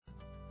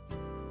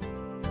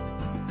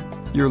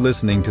You're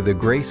listening to the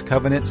Grace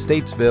Covenant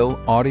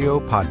Statesville audio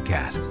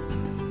podcast.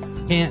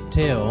 Can't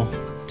tell,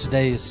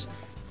 today's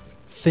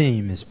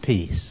theme is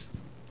peace.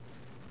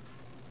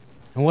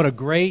 And what a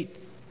great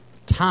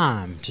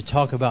time to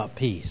talk about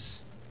peace,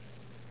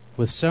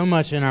 with so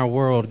much in our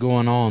world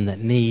going on that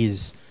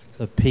needs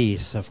the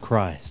peace of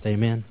Christ.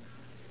 Amen.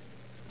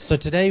 So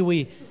today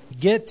we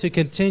get to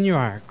continue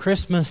our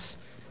Christmas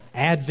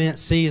Advent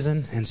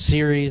season and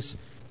series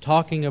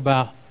talking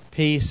about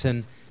peace.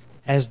 And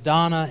as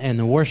Donna and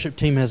the worship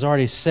team has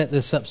already set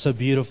this up so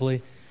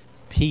beautifully,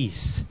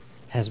 peace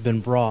has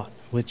been brought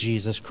with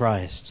Jesus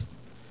Christ.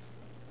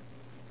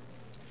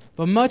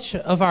 But much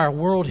of our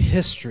world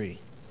history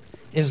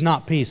is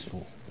not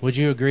peaceful. Would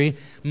you agree?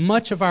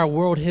 Much of our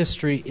world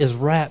history is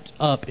wrapped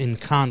up in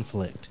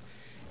conflict.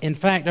 In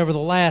fact, over the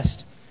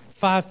last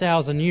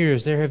 5,000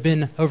 years, there have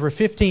been over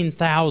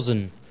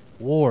 15,000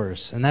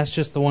 wars, and that's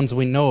just the ones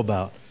we know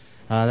about.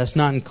 That's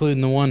not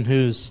including the one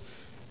who's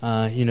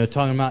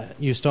talking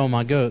about, you stole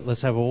my goat,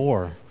 let's have a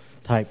war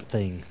type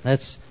thing.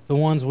 That's the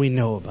ones we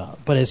know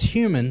about. But as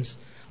humans,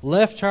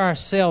 left to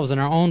ourselves and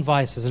our own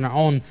vices and our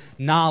own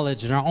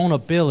knowledge and our own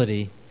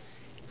ability,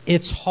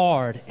 it's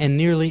hard and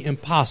nearly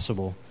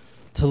impossible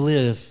to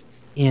live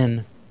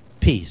in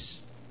peace.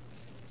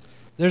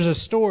 There's a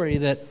story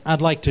that I'd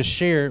like to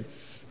share,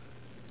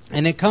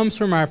 and it comes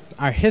from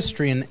our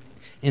history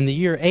in the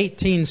year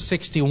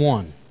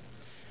 1861.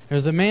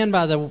 There's a man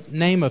by the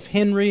name of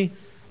Henry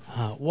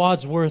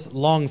Wadsworth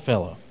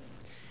Longfellow,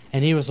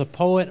 and he was a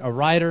poet, a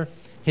writer.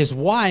 His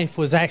wife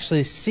was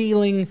actually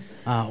sealing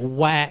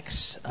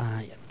wax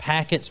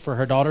packets for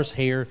her daughter's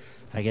hair,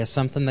 I guess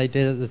something they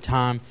did at the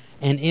time,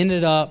 and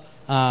ended up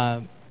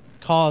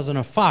causing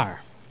a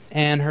fire.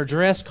 And her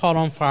dress caught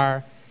on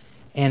fire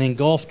and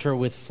engulfed her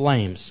with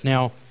flames.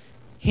 Now,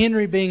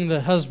 Henry, being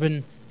the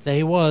husband that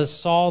he was,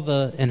 saw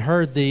and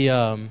heard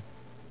the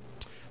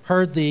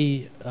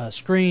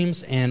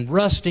screams and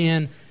rushed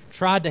in,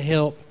 tried to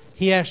help.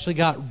 He actually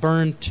got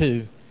burned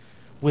too,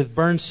 with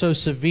burns so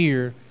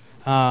severe.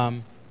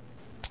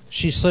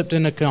 She slipped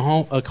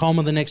into a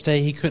coma the next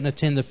day. He couldn't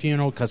attend the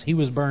funeral because he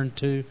was burned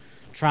too,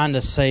 trying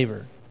to save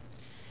her.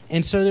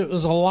 And so there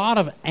was a lot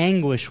of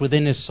anguish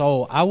within his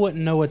soul. I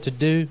wouldn't know what to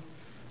do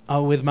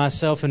with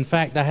myself. In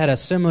fact, I had a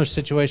similar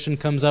situation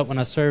comes up when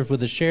I served with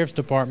the sheriff's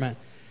department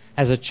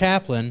as a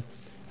chaplain.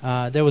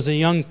 There was a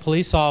young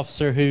police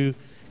officer who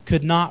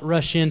could not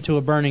rush into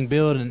a burning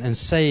building and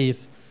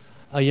save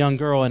a young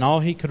girl, and all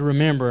he could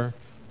remember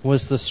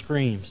was the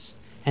screams,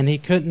 and he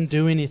couldn't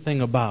do anything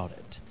about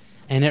it,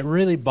 and it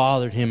really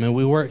bothered him, and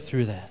we worked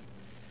through that.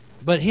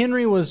 But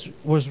Henry was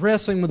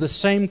wrestling with the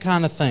same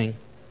kind of thing.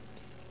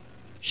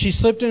 She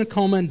slipped in a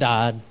coma and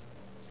died.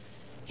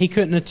 He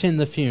couldn't attend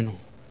the funeral,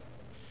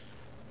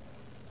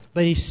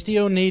 but he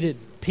still needed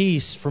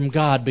peace from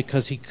God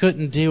because he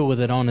couldn't deal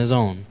with it on his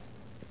own.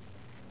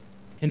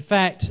 In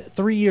fact,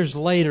 3 years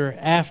later,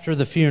 after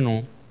the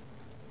funeral,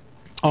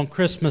 on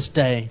Christmas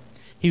Day,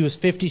 he was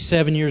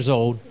 57 years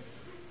old,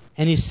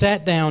 and he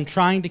sat down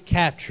trying to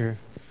capture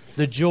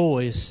the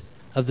joys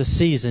of the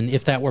season,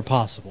 if that were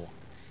possible.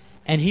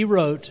 And he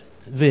wrote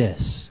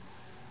this: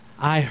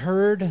 I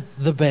heard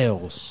the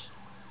bells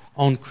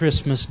on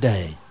Christmas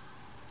Day.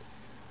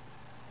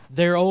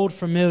 Their old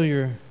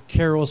familiar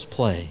carols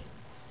play,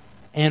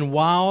 and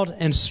wild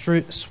and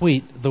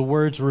sweet the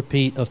words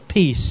repeat of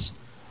peace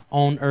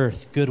on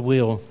earth,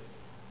 goodwill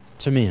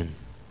to men.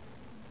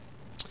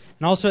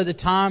 And also at the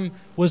time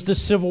was the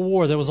Civil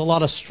War. There was a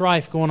lot of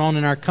strife going on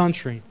in our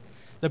country.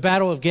 The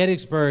Battle of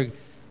Gettysburg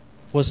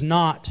was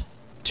not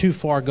too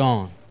far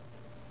gone.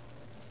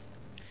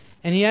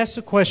 And he asked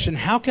the question,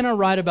 how can I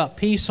write about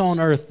peace on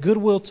earth,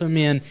 goodwill to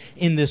men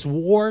in this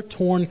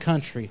war-torn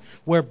country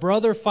where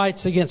brother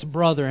fights against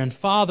brother and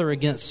father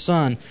against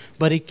son?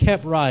 But he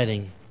kept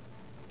writing.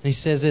 He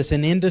says this,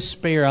 and in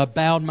despair I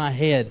bowed my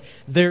head.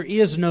 There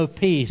is no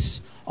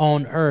peace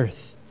on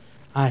earth,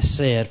 I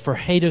said, for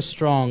hate is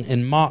strong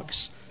and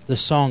mocks the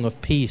song of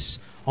peace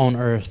on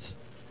earth,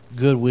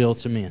 goodwill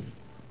to men.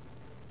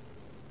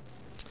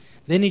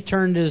 Then he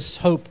turned his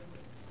hope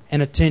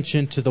and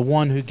attention to the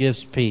one who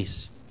gives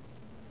peace.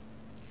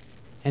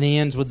 And he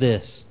ends with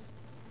this: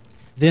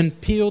 then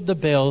pealed the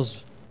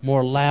bells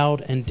more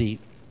loud and deep.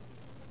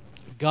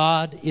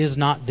 God is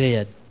not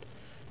dead,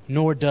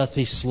 nor doth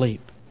he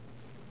sleep.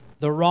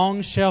 The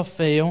wrong shall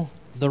fail,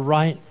 the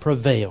right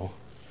prevail,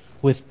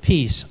 with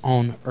peace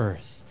on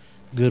earth,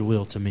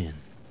 goodwill to men.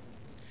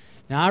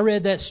 Now, I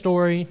read that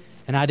story,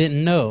 and I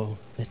didn't know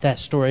that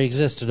story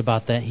existed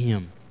about that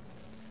hymn,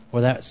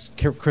 or that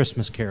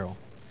Christmas carol.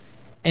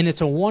 And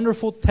it's a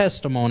wonderful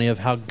testimony of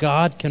how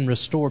God can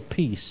restore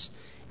peace,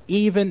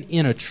 even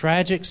in a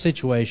tragic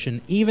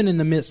situation, even in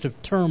the midst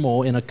of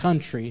turmoil in a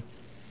country,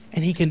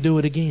 and he can do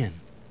it again.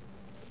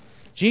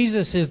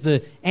 Jesus is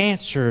the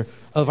answer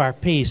of our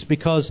peace,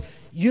 because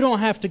you don't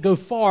have to go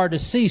far to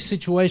see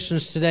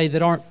situations today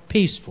that aren't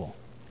peaceful.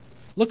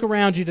 Look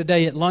around you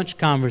today at lunch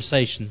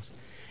conversations,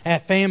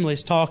 at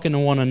families talking to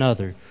one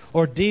another,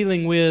 or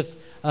dealing with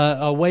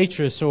a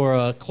waitress or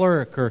a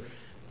clerk. Or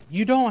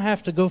you don't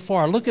have to go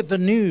far. Look at the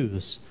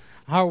news.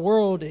 Our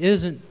world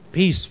isn't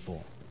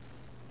peaceful,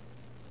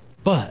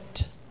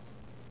 but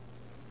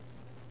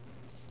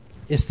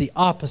it's the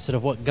opposite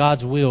of what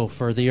God's will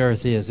for the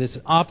earth is. It's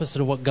the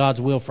opposite of what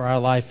God's will for our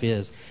life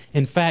is.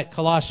 In fact,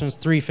 Colossians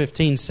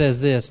 3:15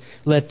 says this,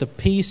 "Let the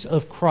peace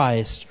of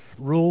Christ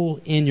rule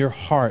in your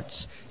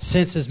hearts,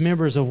 since as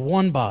members of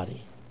one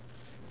body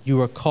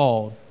you are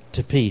called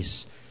to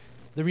peace."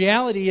 The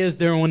reality is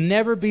there will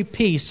never be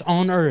peace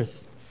on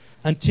earth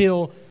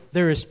until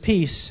there is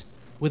peace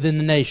within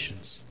the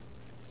nations.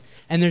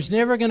 And there's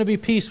never going to be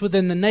peace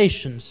within the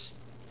nations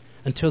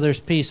until there's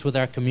peace with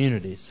our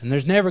communities. And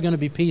there's never going to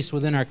be peace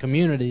within our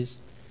communities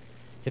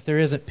if there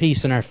isn't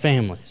peace in our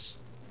families.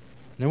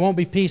 And there won't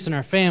be peace in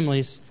our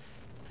families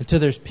until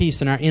there's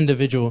peace in our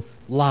individual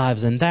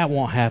lives. And that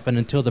won't happen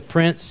until the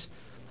Prince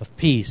of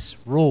Peace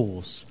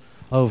rules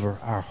over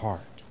our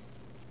heart.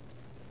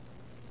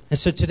 And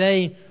so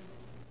today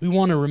we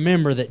want to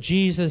remember that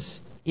Jesus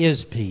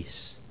is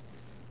peace.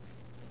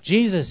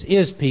 Jesus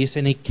is peace,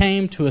 and He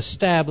came to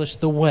establish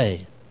the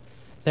way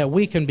that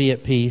we can be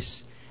at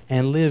peace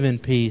and live in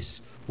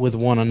peace with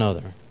one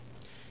another.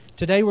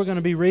 Today we're going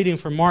to be reading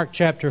from Mark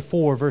chapter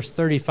 4, verse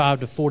 35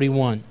 to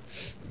 41.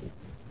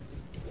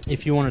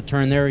 If you want to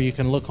turn there, you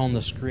can look on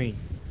the screen.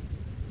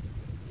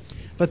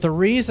 But the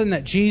reason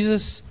that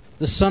Jesus,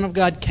 the Son of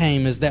God,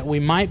 came is that we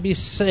might be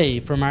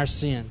saved from our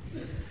sin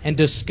and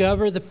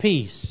discover the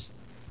peace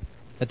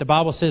that the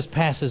Bible says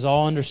passes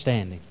all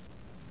understanding.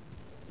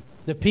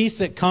 The peace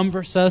that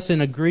comforts us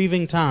in a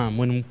grieving time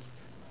when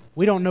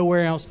we don't know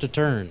where else to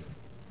turn.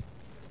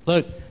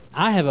 Look,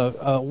 I have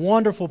a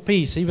wonderful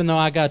peace, even though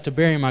I got to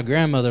bury my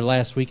grandmother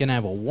last week, and I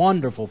have a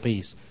wonderful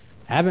peace.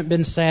 I haven't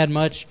been sad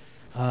much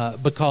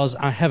because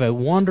I have a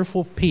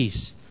wonderful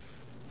peace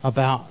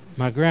about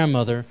my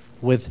grandmother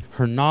with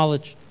her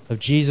knowledge of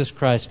Jesus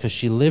Christ because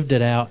she lived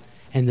it out.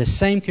 And the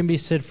same can be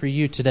said for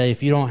you today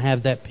if you don't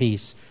have that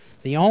peace.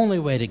 The only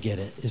way to get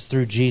it is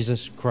through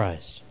Jesus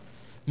Christ.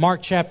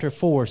 Mark chapter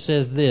 4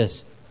 says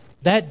this,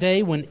 "That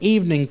day when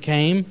evening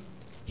came,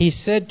 He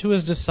said to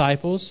His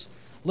disciples,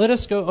 'Let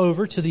us go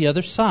over to the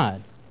other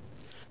side.'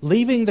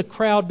 Leaving the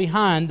crowd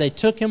behind, they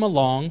took Him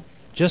along,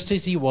 just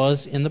as He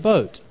was in the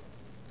boat.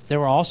 There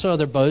were also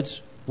other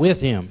boats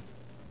with Him.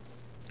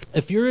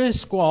 A furious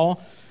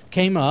squall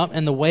came up,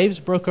 and the waves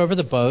broke over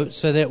the boat,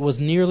 so that it was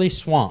nearly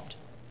swamped.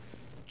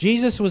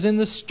 Jesus was in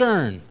the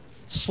stern,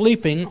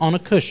 sleeping on a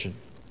cushion.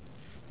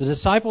 The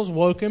disciples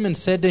woke Him and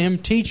said to Him,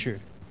 'Teacher,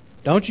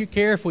 don't you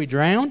care if we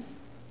drown?'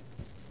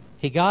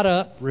 He got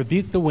up,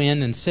 rebuked the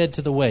wind, and said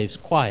to the waves,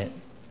 'Quiet,'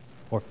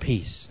 or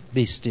 'Peace,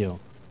 be still.'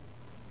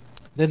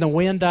 Then the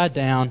wind died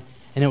down,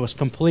 and it was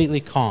completely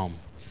calm.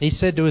 He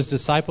said to His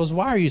disciples,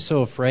 'Why are you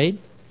so afraid?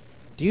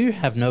 Do you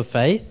have no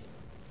faith?'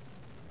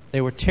 They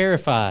were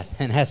terrified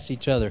and asked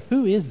each other,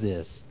 'Who is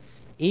this?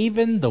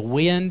 Even the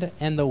wind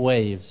and the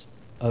waves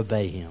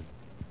obey Him.'"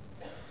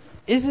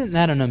 Isn't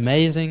that an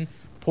amazing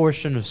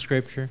portion of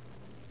Scripture?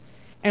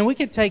 And we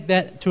could take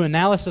that to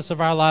analysis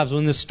of our lives.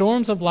 When the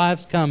storms of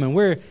life come and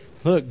we're,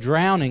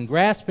 drowning,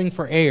 grasping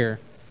for air,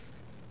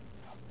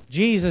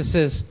 Jesus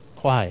says,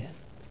 "Quiet,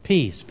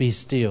 peace, be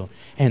still,"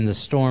 and the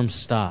storms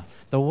stop.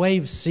 The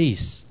waves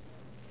cease,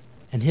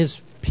 and His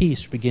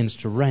peace begins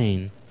to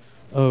reign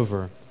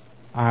over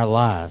our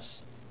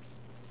lives.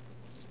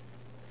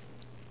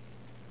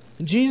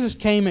 Jesus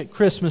came at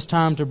Christmas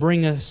time to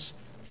bring us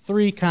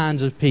three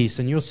kinds of peace,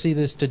 and you'll see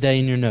this today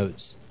in your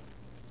notes.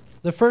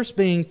 The first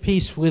being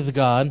peace with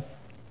God,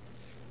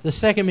 the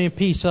second being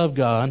peace of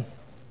God,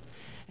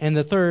 and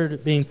the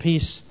third being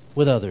peace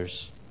with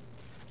others.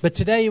 But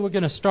today we're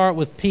going to start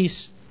with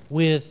peace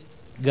with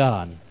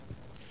God.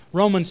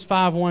 Romans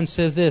 5:1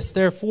 says this,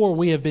 "Therefore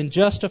we have been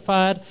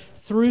justified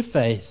through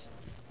faith.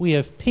 We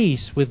have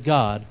peace with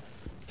God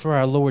through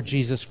our Lord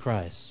Jesus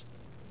Christ."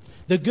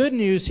 The good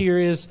news here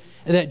is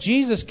that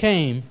Jesus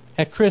came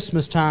at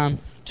Christmas time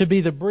to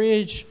be the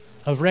bridge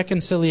of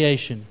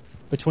reconciliation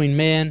between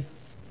man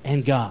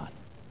and God.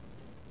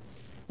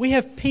 We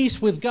have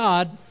peace with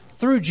God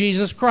through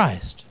Jesus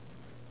Christ.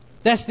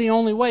 That's the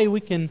only way we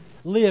can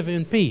live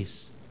in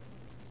peace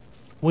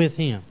with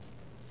Him,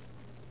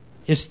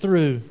 is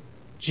through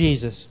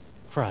Jesus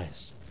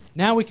Christ.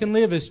 Now we can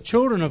live as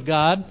children of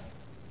God,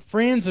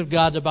 friends of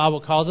God, the Bible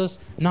calls us,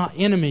 not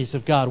enemies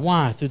of God.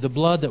 Why? Through the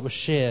blood that was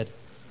shed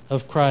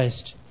of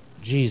Christ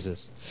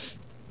Jesus.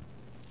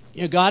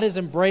 God has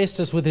embraced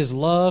us with His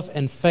love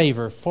and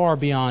favor far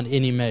beyond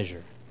any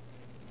measure.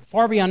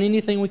 Far beyond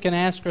anything we can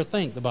ask or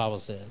think, the Bible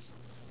says.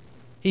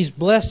 He's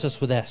blessed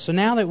us with that. So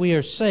now that we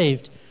are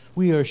saved,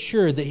 we are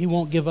assured that He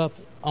won't give up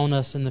on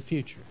us in the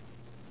future.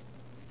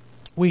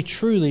 We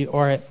truly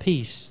are at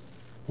peace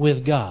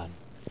with God.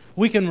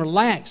 We can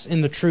relax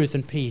in the truth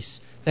and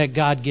peace that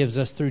God gives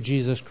us through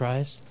Jesus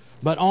Christ,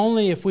 but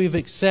only if we've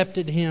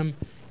accepted Him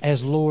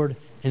as Lord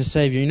and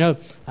Savior.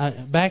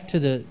 Back to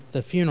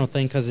the funeral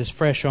thing, because it's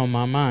fresh on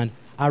my mind.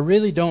 I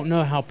really don't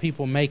know how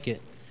people make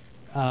it,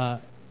 how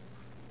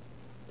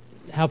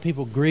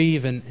people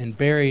grieve and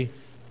bury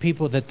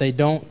people that they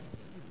don't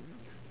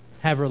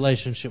have a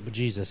relationship with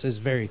Jesus. It's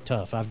very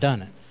tough. I've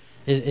done it.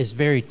 It's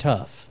very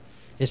tough.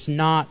 It's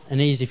not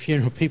an easy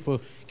funeral. People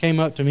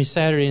came up to me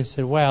Saturday and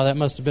said, wow, that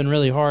must have been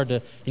really hard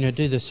to,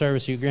 do the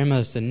service. Your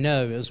grandmother said,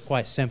 no, it was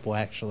quite simple,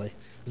 actually.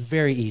 It was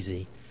very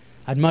easy.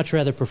 I'd much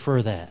rather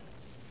prefer that.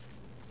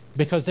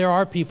 Because there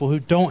are people who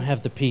don't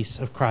have the peace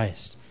of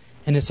Christ.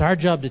 And it's our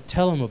job to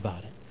tell them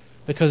about it.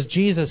 Because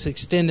Jesus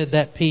extended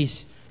that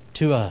peace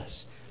to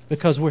us.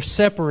 Because we're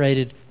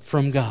separated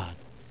from God.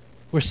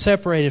 We're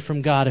separated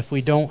from God if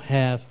we don't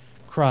have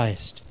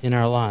Christ in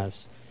our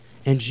lives.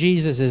 And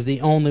Jesus is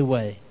the only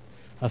way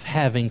of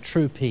having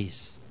true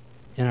peace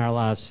in our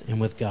lives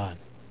and with God.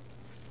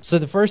 So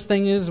the first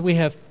thing is we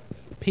have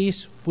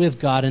peace with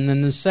God. And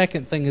then the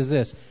second thing is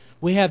this.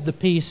 We have the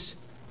peace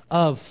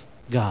of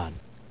God.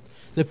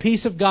 The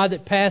peace of God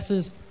that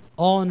passes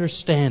all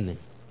understanding.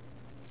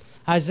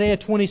 Isaiah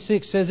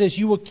 26 says this,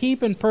 you will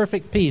keep in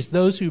perfect peace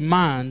those whose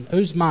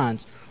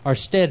minds are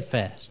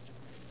steadfast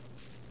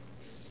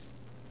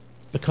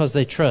because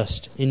they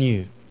trust in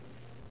you.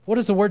 What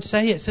does the word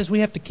say? It says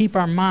we have to keep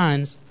our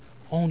minds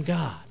on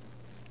God.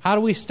 How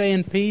do we stay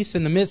in peace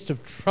in the midst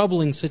of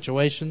troubling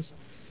situations?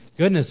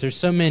 Goodness, there's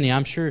so many.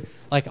 I'm sure,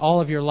 like all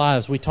of your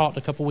lives, we talked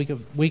a couple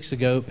weeks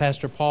ago.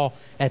 Pastor Paul,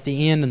 at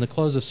the end and the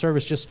close of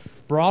service, just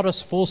brought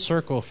us full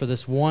circle for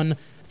this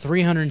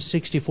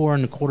 364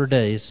 and a quarter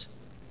days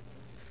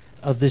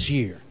of this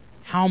year.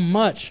 How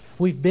much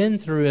we've been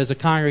through as a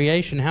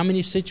congregation, how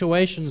many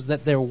situations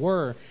that there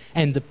were,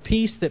 and the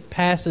peace that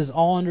passes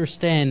all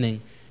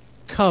understanding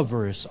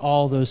covers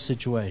all those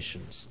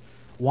situations.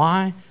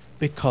 Why?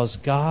 Because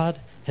God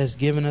has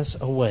given us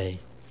a way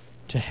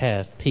to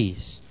have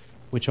peace,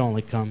 which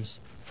only comes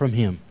from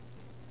Him.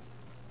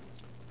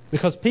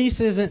 Because peace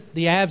isn't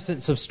the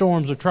absence of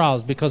storms or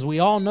trials, because we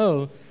all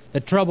know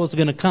that trouble is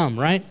going to come,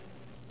 right?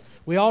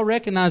 We all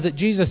recognize that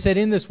Jesus said,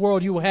 in this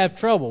world you will have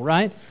trouble,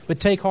 right?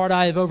 But take heart,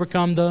 I have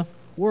overcome the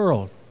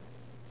world.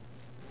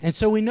 And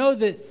so we know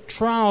that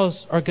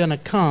trials are going to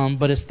come,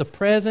 but it's the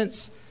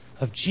presence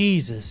of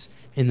Jesus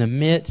in the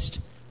midst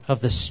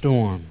of the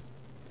storm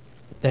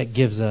that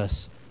gives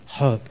us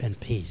hope and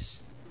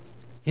peace.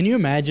 Can you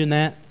imagine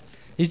that?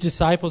 These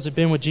disciples have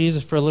been with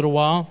Jesus for a little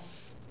while,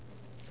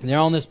 and they're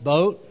on this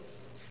boat.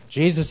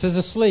 Jesus is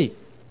asleep.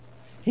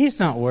 He's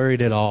not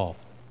worried at all.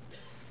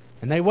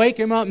 And they wake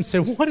him up and say,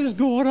 what is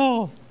going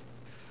on?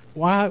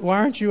 Why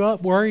aren't you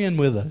up worrying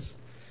with us?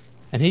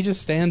 And he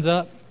just stands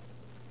up.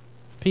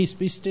 Peace,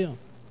 be still.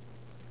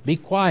 Be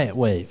quiet,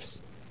 waves.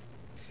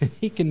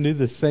 He can do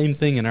the same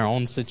thing in our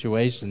own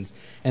situations,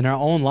 in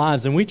our own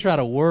lives. And we try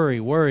to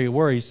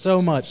worry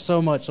so much.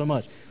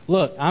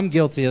 Look, I'm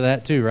guilty of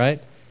that too,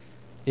 right?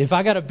 If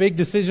I got a big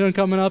decision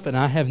coming up and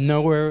I have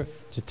nowhere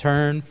to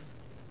turn,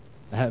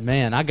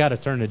 man, I got to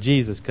turn to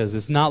Jesus, because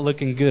it's not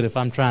looking good if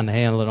I'm trying to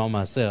handle it on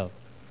myself.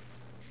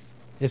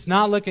 It's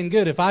not looking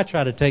good if I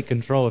try to take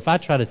control, if I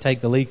try to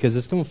take the lead, because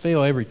it's going to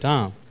fail every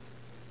time.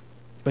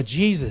 But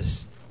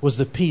Jesus was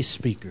the peace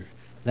speaker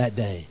that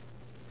day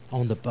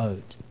on the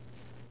boat.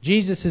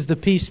 Jesus is the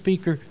peace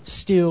speaker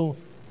still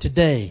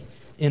today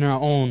in our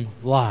own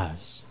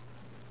lives.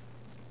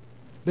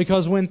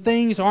 Because when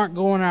things aren't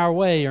going our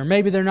way, or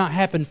maybe they're not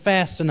happening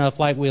fast enough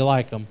like we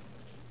like them,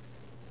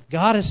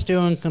 God is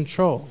still in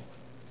control.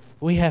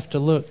 We have to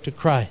look to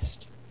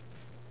Christ.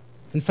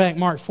 In fact,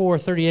 Mark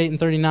 4:38 and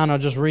 39, I'll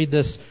just read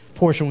this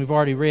portion we've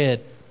already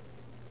read.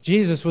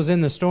 Jesus was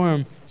in the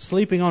storm,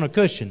 sleeping on a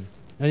cushion,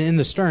 in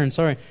the stern.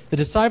 The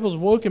disciples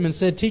woke him and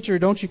said, Teacher,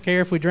 don't you care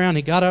if we drown?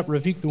 He got up,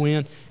 rebuked the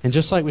wind, and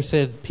just like we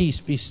said,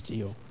 peace, be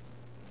still.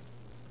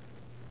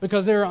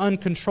 Because there are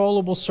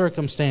uncontrollable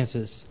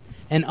circumstances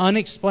and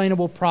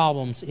unexplainable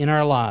problems in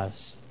our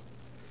lives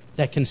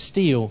that can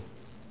steal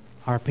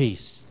our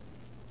peace.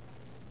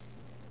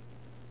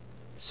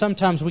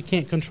 Sometimes we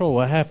can't control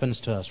what happens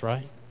to us,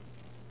 right?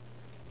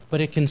 But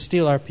it can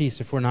steal our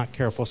peace if we're not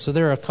careful. So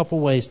there are a couple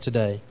ways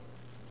today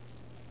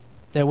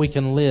that we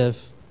can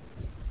live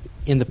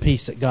in the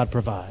peace that God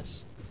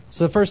provides.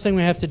 So the first thing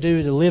we have to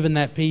do to live in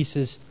that peace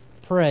is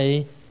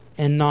pray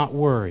and not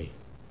worry.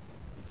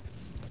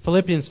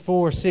 Philippians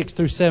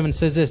 4:6-7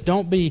 says this,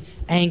 don't be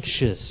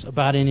anxious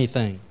about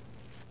anything,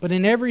 but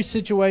in every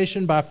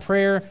situation by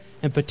prayer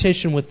and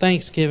petition with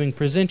thanksgiving,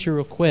 present your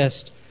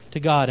request to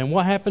God. And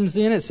what happens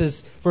then? It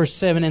says, verse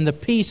 7, and the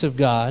peace of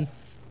God,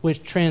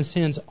 which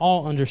transcends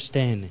all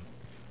understanding,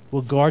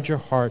 will guard your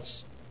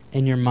hearts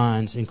and your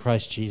minds in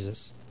Christ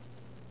Jesus.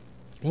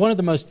 One of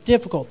the most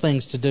difficult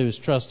things to do is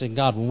trust in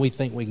God when we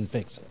think we can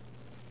fix it.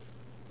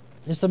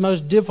 It's the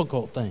most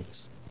difficult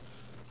things.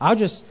 I'll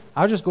just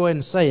go ahead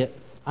and say it.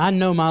 I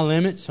know my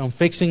limits on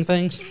fixing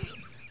things.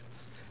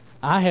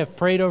 I have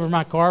prayed over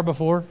my car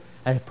before.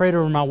 I have prayed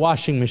over my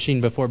washing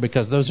machine before,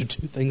 because those are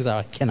two things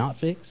I cannot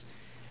fix.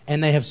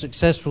 And they have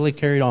successfully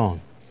carried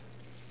on.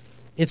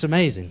 It's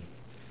amazing.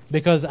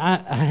 Because I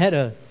had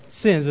a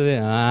sense of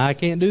I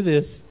can't do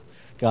this.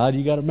 God,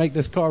 you got to make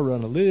this car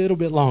run a little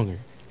bit longer.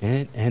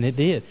 And it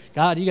did.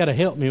 God, you got to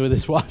help me with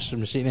this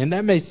washing machine. And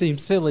that may seem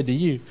silly to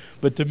you,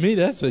 but to me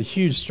that's a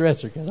huge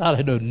stressor because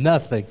I know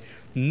nothing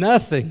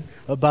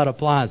about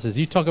appliances.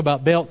 You talk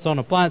about belts on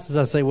appliances,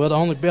 I say, well, the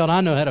only belt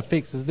I know how to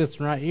fix is this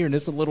one right here, and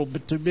it's a little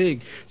bit too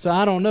big. So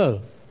I don't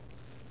know.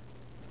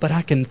 But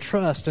I can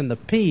trust in the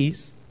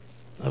peace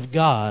of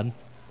God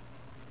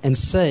and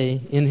say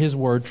in His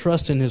Word,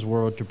 trust in His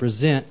Word to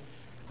present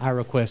our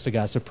request to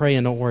God. So pray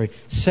and don't worry.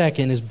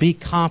 Second is be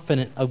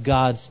confident of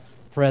God's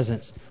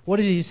presence. What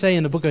did He say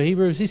in the book of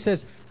Hebrews? He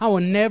says, I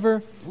will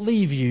never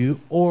leave you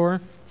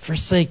or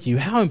forsake you.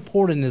 How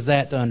important is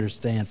that to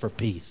understand for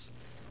peace?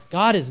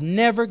 God is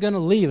never going to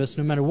leave us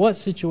no matter what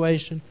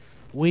situation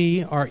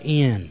we are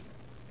in.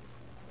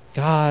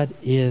 God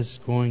is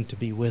going to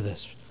be with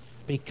us.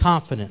 Be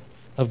confident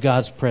of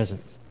God's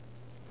presence.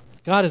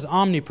 God is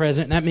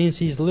omnipresent, and that means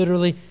He's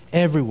literally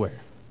everywhere.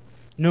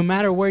 No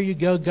matter where you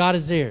go, God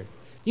is there.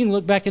 You can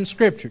look back in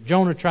Scripture.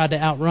 Jonah tried to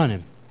outrun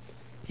Him.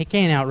 He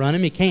can't outrun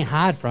Him. He can't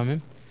hide from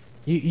Him.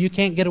 You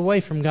can't get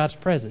away from God's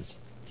presence.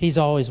 He's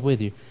always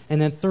with you.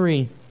 And then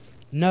 3,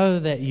 know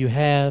that you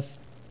have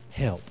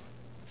help.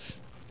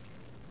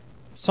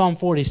 Psalm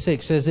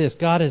 46 says this,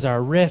 God is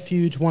our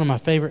refuge, one of my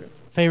favorite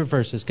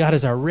verses. God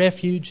is our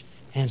refuge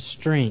and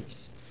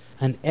strength,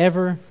 an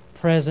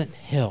ever-present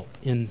help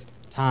in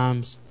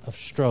times of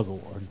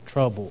struggle or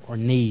trouble or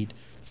need.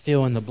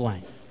 Fill in the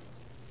blank.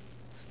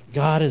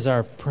 God is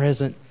our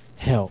present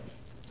help.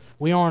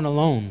 We aren't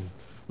alone.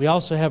 We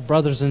also have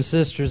brothers and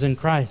sisters in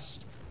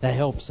Christ that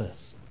helps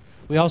us.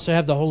 We also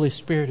have the Holy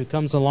Spirit who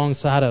comes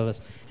alongside of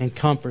us and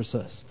comforts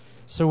us.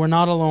 So we're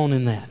not alone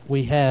in that.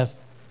 We have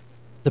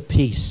the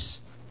peace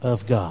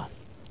of God.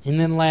 And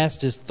then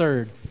last is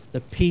 3rd,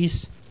 the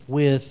peace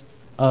with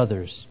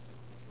others.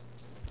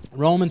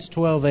 Romans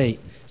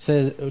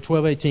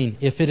 12:18,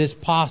 if it is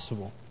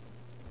possible,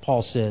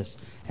 Paul says,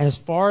 as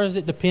far as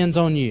it depends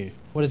on you,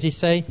 what does he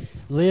say?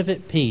 Live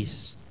at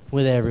peace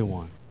with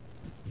everyone.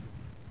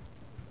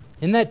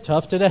 Isn't that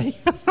tough today?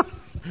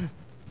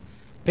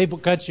 People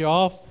cut you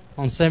off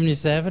on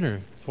 77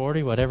 or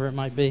 40, whatever it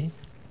might be.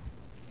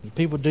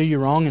 People do you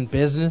wrong in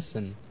business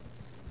and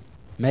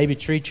maybe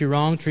treat you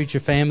wrong, treat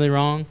your family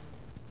wrong.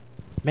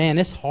 Man,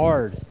 it's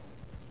hard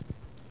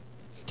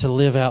to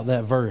live out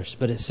that verse,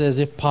 but it says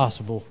if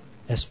possible,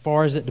 as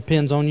far as it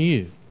depends on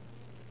you.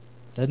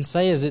 Doesn't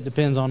say as it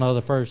depends on the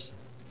other person.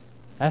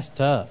 That's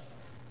tough.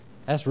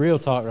 That's real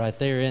talk right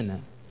there, isn't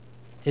it?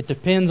 It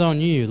depends on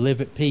you.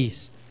 Live at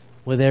peace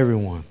with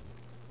everyone.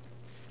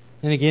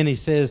 And again, he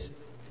says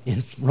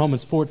in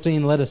Romans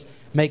 14, let us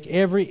make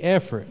every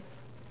effort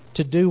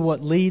to do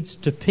what leads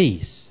to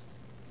peace.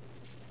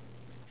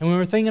 And when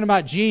we're thinking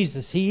about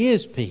Jesus, He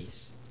is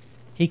peace.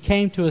 He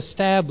came to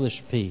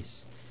establish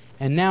peace.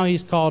 And now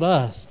He's called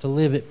us to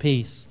live at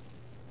peace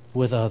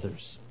with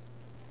others.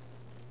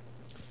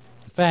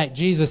 In fact,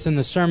 Jesus in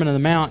the Sermon on the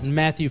Mount in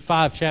Matthew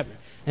 5 chapter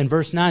and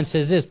verse 9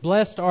 says this,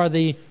 blessed are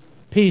the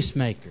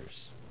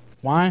peacemakers.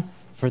 Why?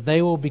 For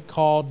they will be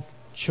called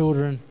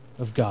children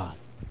of God.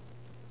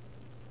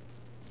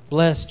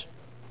 Blessed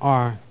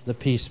are the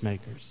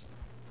peacemakers.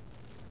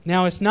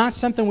 Now, it's not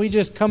something we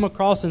just come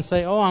across and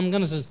say, oh, I'm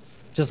going to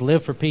just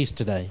live for peace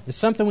today. It's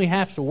something we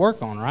have to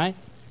work on, right?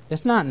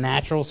 It's not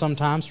natural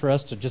sometimes for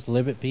us to just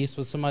live at peace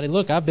with somebody.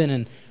 Look, I've been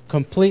in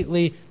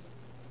completely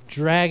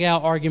drag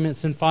out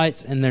arguments and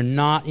fights, and they're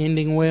not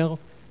ending well.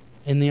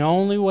 And the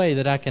only way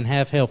that I can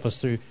have help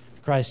is through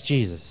Christ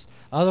Jesus.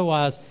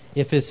 Otherwise,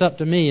 if it's up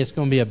to me, it's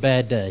going to be a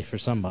bad day for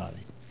somebody.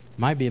 It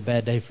might be a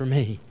bad day for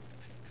me.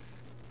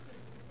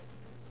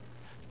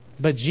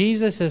 But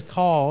Jesus has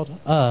called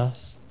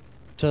us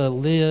to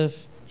live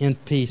in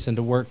peace and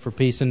to work for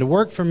peace. And to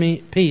work for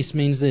peace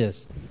means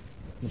this.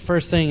 The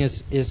first thing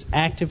is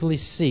actively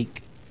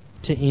seek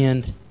to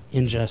end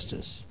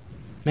injustice.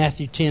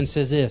 Matthew 10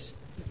 says this,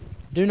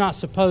 do not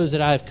suppose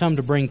that I have come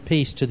to bring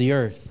peace to the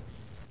earth.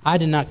 I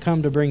did not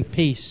come to bring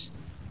peace,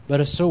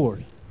 but a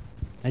sword.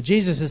 Now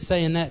Jesus is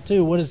saying that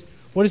too. What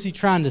is He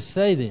trying to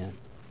say then?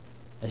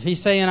 If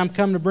He's saying I'm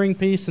come to bring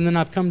peace and then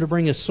I've come to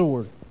bring a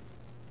sword.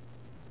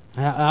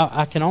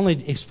 I can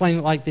only explain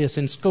it like this.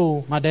 In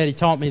school, my daddy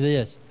taught me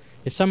this.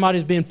 If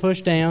somebody's being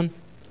pushed down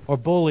or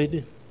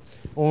bullied,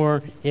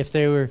 or if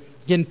they were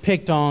getting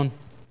picked on,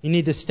 you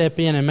need to step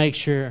in and make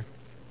sure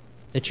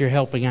that you're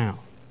helping out.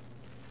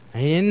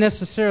 He didn't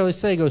necessarily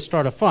say go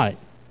start a fight.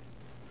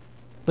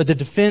 But the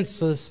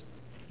defenseless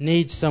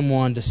need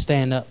someone to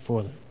stand up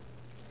for them.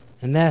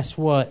 And that's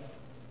what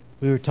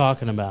we were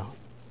talking about.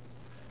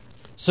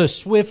 So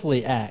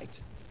swiftly act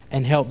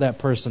and help that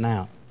person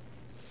out.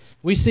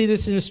 We see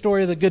this in the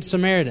story of the Good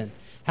Samaritan.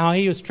 How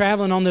he was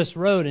traveling on this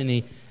road and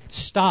he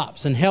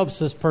stops and helps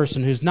this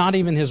person who's not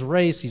even his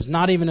race, he's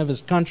not even of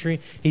his country.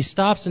 He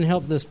stops and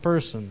helps this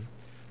person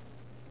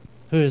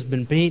who has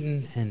been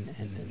beaten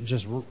and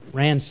just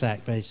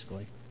ransacked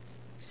basically.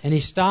 And he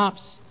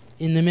stops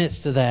in the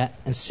midst of that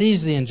and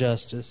sees the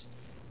injustice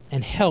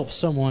and helps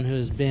someone who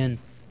has been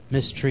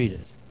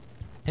mistreated.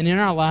 And in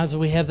our lives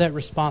we have that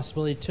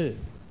responsibility too,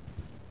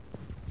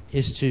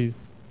 is to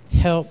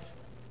help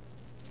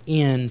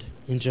end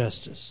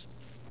injustice.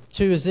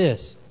 2 is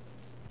this.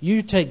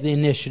 You take the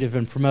initiative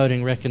in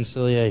promoting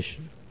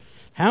reconciliation.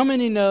 How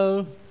many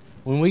know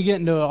when we get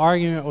into an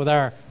argument with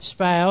our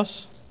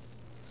spouse,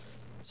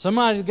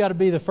 somebody's got to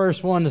be the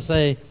first one to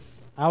say,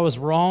 I was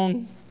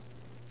wrong,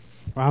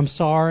 or I'm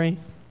sorry.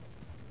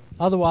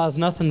 Otherwise,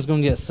 nothing's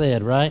going to get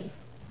said, right?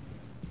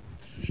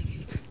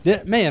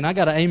 Man, I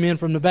got an amen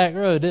from the back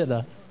row, didn't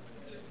I?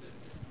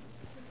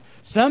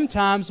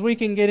 Sometimes we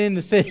can get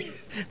into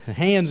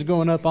hands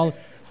going up all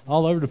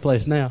over the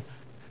place now.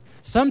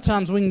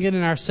 Sometimes we can get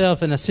in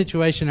ourselves in a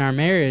situation in our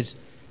marriage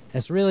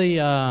that's really,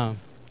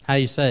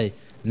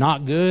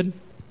 not good.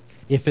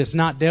 If it's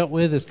not dealt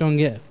with, it's going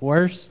to get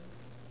worse.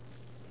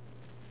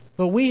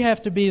 But we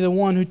have to be the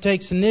one who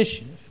takes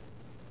initiative.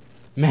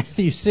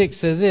 Matthew 6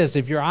 says this,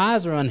 if your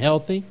eyes are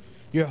unhealthy,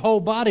 your whole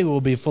body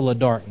will be full of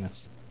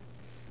darkness.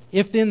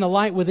 If then the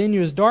light within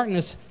you is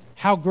darkness,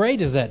 how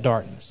great is that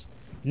darkness?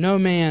 No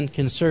man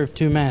can serve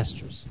two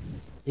masters.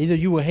 Either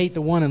you will hate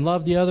the one and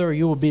love the other, or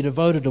you will be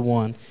devoted to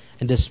one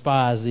and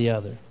despise the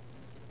other.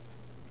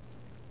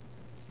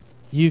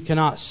 You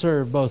cannot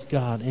serve both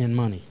God and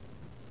money.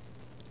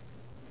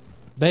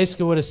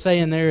 Basically what it's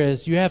saying there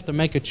is you have to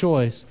make a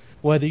choice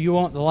whether you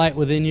want the light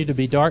within you to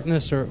be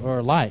darkness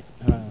or light,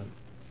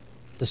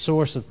 the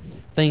source of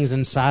things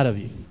inside of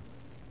you.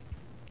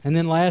 And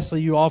then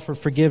lastly, you offer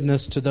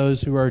forgiveness to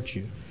those who hurt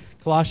you.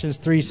 Colossians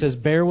 3 says,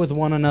 bear with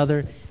one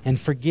another and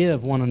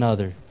forgive one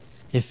another.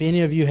 If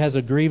any of you has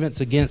a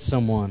grievance against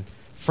someone,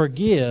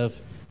 forgive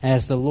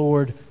as the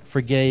Lord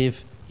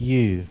forgave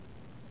you.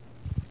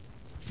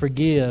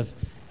 Forgive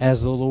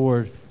as the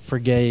Lord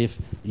forgave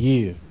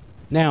you.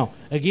 Now,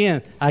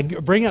 again, I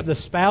bring up the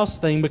spouse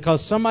thing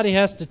because somebody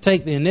has to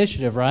take the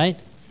initiative, right?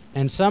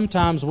 And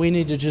sometimes we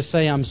need to just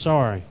say, I'm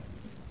sorry.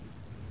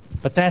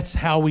 But that's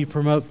how we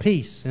promote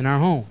peace in our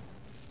home.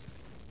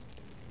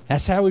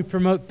 That's how we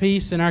promote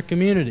peace in our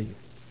community.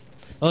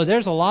 Oh,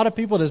 there's a lot of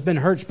people that's been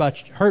hurt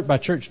by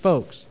church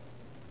folks.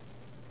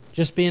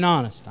 Just being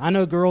honest. I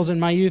know girls in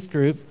my youth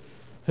group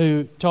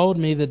who told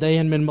me that they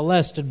had been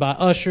molested by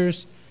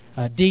ushers,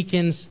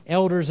 deacons,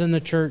 elders in the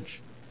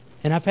church.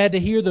 And I've had to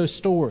hear those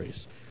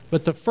stories.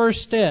 But the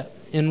first step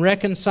in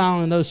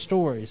reconciling those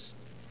stories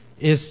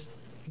is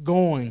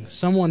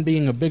someone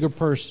being a bigger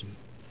person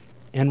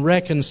and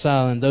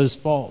reconciling those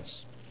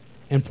faults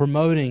and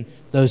promoting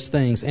those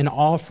things and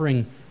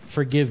offering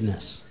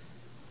forgiveness.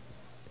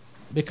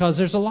 Because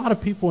there's a lot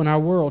of people in our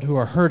world who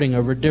are hurting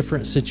over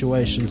different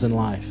situations in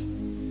life.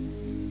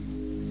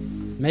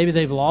 Maybe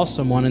they've lost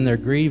someone and they're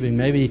grieving.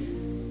 Maybe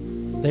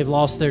they've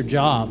lost their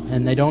job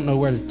and they don't know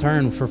where to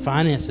turn for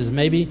finances.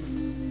 Maybe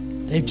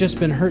they've just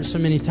been hurt so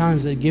many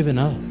times they've given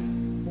up.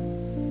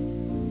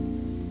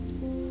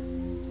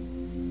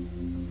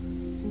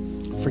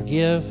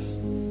 Forgive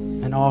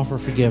and offer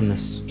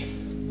forgiveness.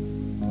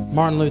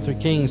 Martin Luther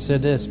King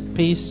said this,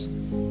 peace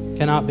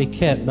cannot be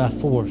kept by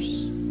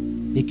force.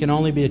 It can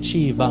only be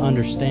achieved by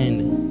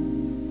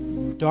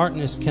understanding.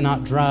 Darkness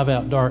cannot drive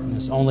out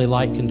darkness. Only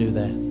light can do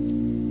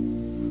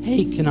that.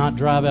 Hate cannot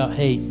drive out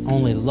hate.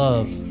 Only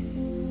love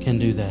can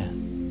do that.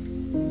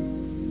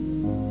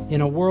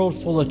 In a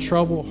world full of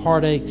trouble,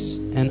 heartaches,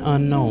 and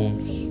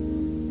unknowns,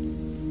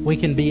 we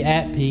can be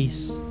at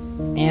peace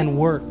and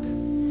work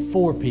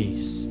for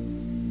peace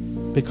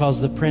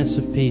because the Prince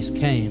of Peace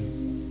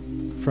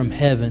came from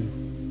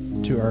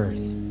heaven to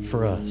earth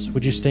for us.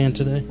 Would you stand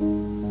today?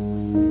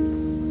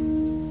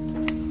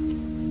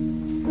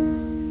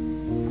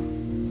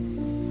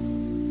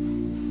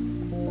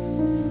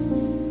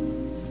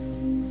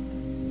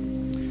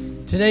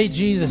 Today,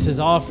 Jesus is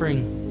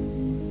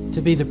offering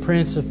to be the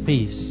Prince of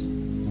Peace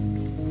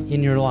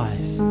in your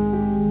life.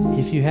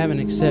 If you haven't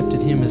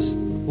accepted Him as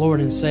Lord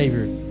and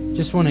Savior,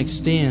 just want to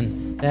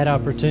extend that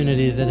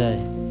opportunity today.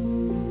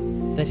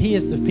 That He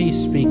is the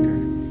peace speaker,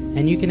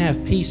 and you can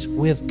have peace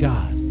with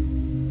God,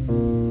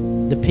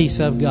 the peace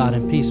of God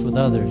and peace with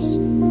others,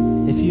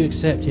 if you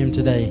accept Him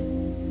today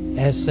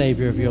as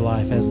Savior of your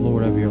life, as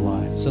Lord of your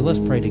life. So let's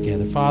pray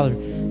together. Father,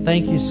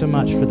 thank you so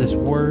much for this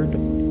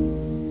word.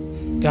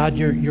 God,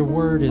 your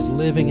word is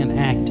living and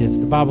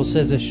active. The Bible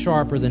says it's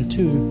sharper than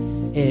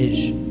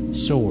two-edged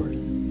sword.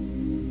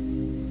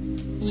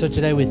 So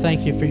today we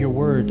thank you for your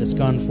word that's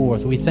gone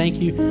forth. We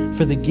thank you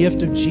for the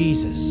gift of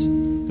Jesus,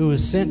 who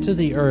was sent to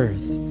the earth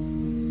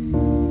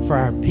for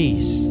our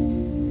peace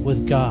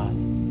with God.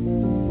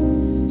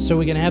 So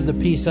we can have the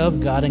peace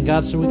of God, and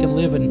God, so we can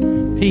live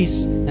in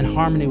peace and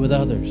harmony with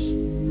others.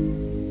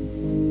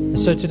 And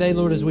so today,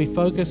 Lord, as we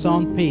focus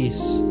on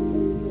peace,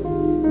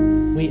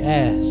 we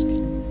ask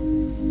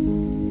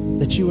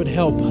that you would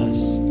help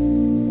us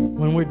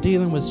when we're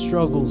dealing with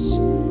struggles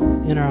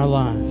in our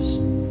lives,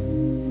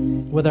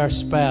 with our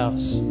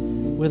spouse,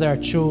 with our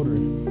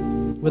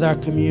children, with our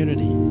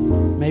community,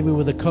 maybe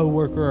with a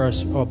coworker or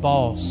a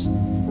boss.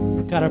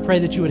 God, I pray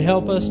that you would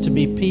help us to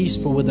be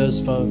peaceful with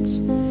those folks.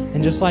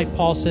 And just like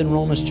Paul said in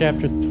Romans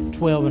chapter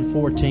 12 and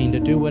 14, to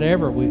do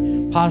whatever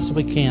we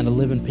possibly can to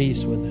live in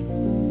peace with them.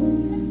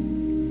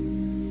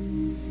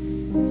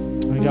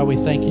 And God, we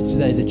thank you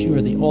today that you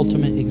are the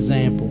ultimate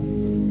example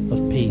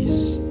of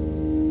peace.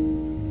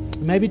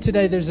 Maybe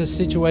today there's a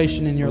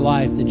situation in your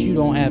life that you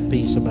don't have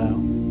peace about.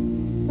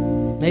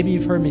 Maybe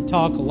you've heard me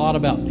talk a lot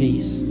about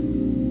peace,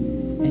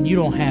 and you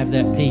don't have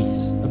that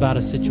peace about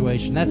a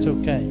situation. That's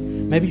okay.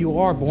 Maybe you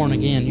are born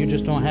again, you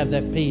just don't have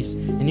that peace,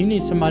 and you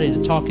need somebody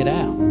to talk it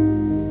out.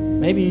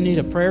 Maybe you need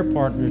a prayer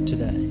partner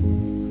today.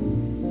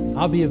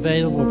 I'll be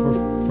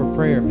available for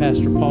prayer.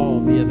 Pastor Paul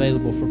will be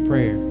available for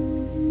prayer.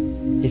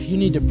 If you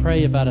need to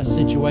pray about a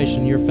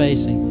situation you're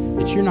facing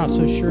that you're not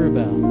so sure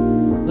about,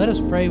 let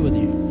us pray with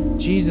you.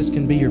 Jesus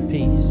can be your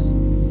peace.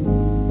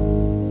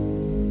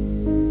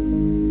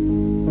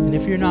 And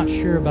if you're not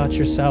sure about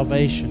your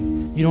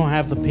salvation, you don't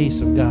have the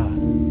peace of God,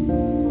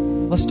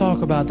 let's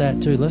talk about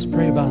that too. Let's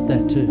pray about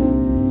that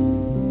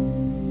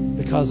too.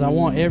 Because I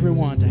want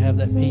everyone to have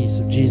that peace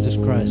of Jesus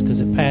Christ, because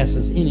it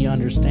passes any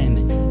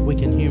understanding we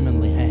can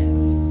humanly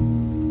have.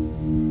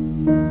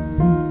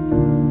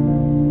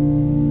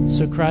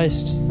 So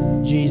Christ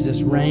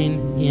Jesus,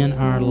 reign in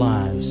our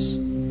lives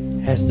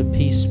as the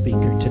peace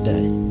speaker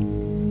today.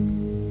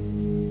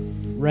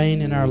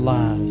 Reign in our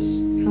lives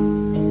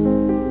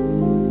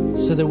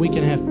so that we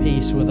can have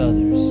peace with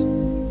others.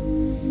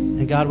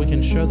 And God, we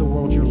can show the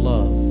world your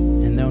love,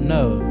 and they'll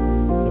know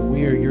that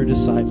we are your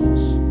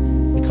disciples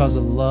because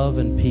of love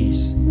and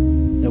peace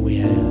that we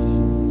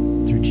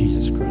have through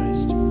Jesus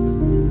Christ.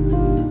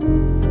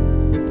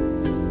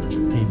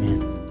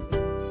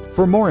 Amen.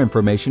 For more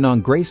information on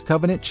Grace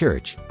Covenant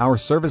Church, our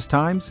service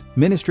times,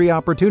 ministry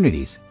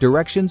opportunities,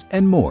 directions,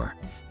 and more,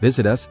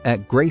 visit us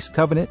at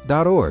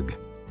gracecovenant.org.